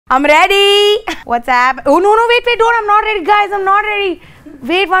I'm ready. What's up? Oh no, wait, don't. I'm not ready, guys. I'm not ready.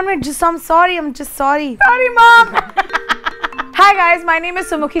 Wait 1 minute. I'm sorry. Sorry, mom. Hi guys, my name is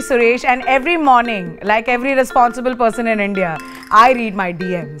Sumukhi Suresh, and every morning, like every responsible person in India, I read my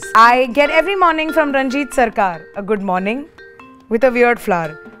DMs. I get every morning from Ranjit Sarkar a good morning with a weird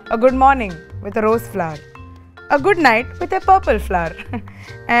flower, a good morning with a rose flower, a good night with a purple flower,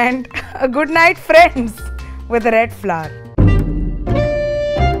 and a good night friends with a red flower.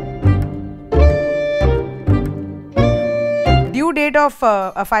 Due date of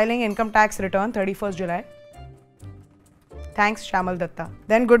filing income tax return 31st July. Thanks, Shamal Datta.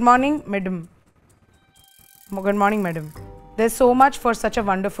 Then good morning, madam. Good morning, madam. There's so much for such a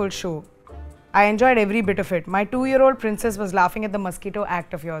wonderful show. I enjoyed every bit of it. My 2-year-old princess was laughing at the mosquito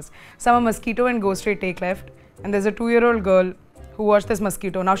act of yours. Some a mosquito and go straight take left. And there's a 2-year-old girl who watched this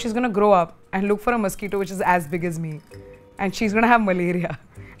mosquito. Now she's going to grow up and look for a mosquito which is as big as me. And she's going to have malaria.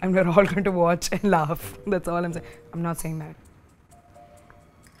 And we're all going to watch and laugh. That's all I'm saying. I'm not saying that.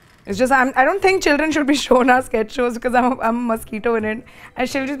 It's just, I don't think children should be shown our sketch shows because I'm a mosquito in it. And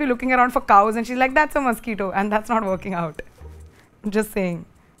she'll just be looking around for cows and she's like, that's a mosquito. And that's not working out. I'm just saying.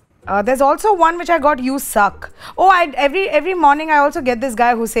 There's also one which I got, you suck. Oh, every morning I also get this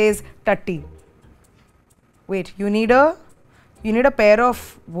guy who says, Tatti. Wait, you need a pair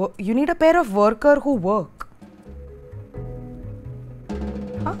of worker who work.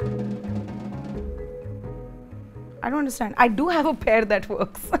 Huh? I don't understand. I do have a pair that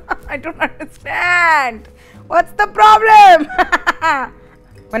works. I don't understand. What's the problem?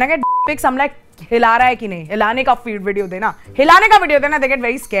 When I get pics, I'm like, hila raha hai ki nahi? Hilane ka feed video dena. Hilane ka video dena. They get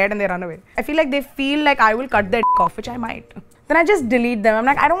very scared and they run away. I feel like they feel like I will cut their off, which I might. Then I just delete them. I'm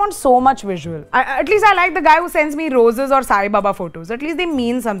like, I don't want so much visual. At least I like the guy who sends me roses or Sai Baba photos. At least they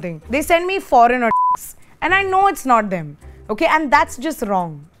mean something. They send me foreigner and I know it's not them. Okay, and that's just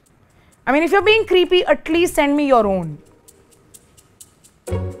wrong. I mean, if you're being creepy, at least send me your own.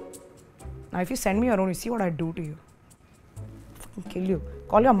 Now, if you send me your own, you see what I do to you. I'll kill you.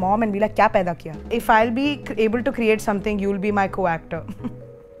 Call your mom and be like, kya paida kiya? If I'll be able to create something, you'll be my co-actor.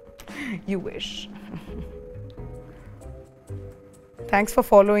 You wish. Thanks for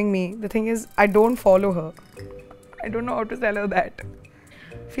following me. The thing is, I don't follow her. I don't know how to tell her that.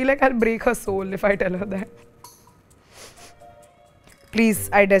 I feel like I'll break her soul if I tell her that. Please,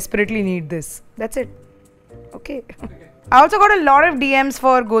 I desperately need this. That's it. Okay. I also got a lot of DMs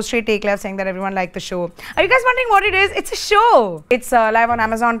for Go Straight Take Left saying that everyone liked the show. Are you guys wondering what it is? It's a show. It's live on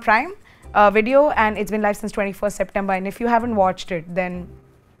Amazon Prime Video and it's been live since 21st September. And if you haven't watched it, then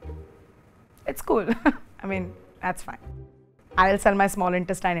it's cool. I mean, that's fine. I'll sell my small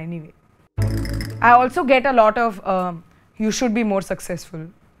intestine anyway. I also get a lot of, you should be more successful.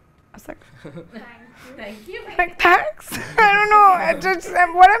 I was like, Thank you. like, thanks. I don't know.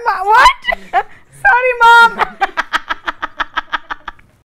 What am I? What? Sorry, mom.